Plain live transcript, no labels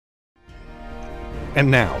And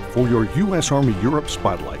now for your U.S. Army Europe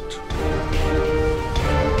Spotlight.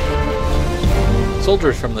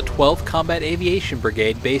 Soldiers from the 12th Combat Aviation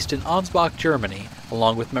Brigade based in ANSBACH, Germany,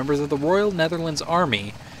 along with members of the Royal Netherlands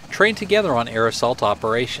Army, trained together on air assault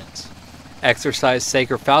operations. Exercise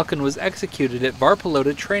Sacred Falcon was executed at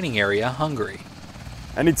VARPALOTA training area, Hungary.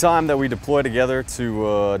 Anytime that we deploy together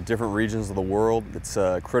to different regions of the world, it's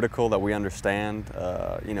critical that we understand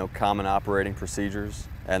common operating procedures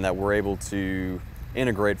and that we're able to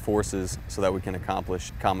integrate forces so that we can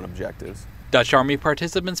accomplish common objectives. Dutch Army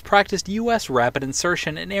participants practiced U.S. rapid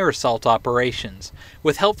insertion and air assault operations,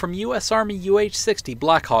 with help from U.S. Army UH-60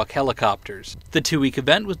 Black Hawk helicopters. The two-week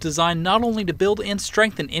event was designed not only to build and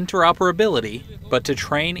strengthen interoperability, but to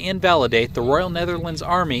train and validate the Royal Netherlands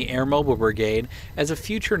Army Air Mobile Brigade as a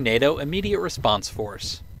future NATO immediate response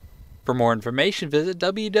force. For more information, visit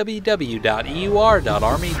www.eur.army.mil.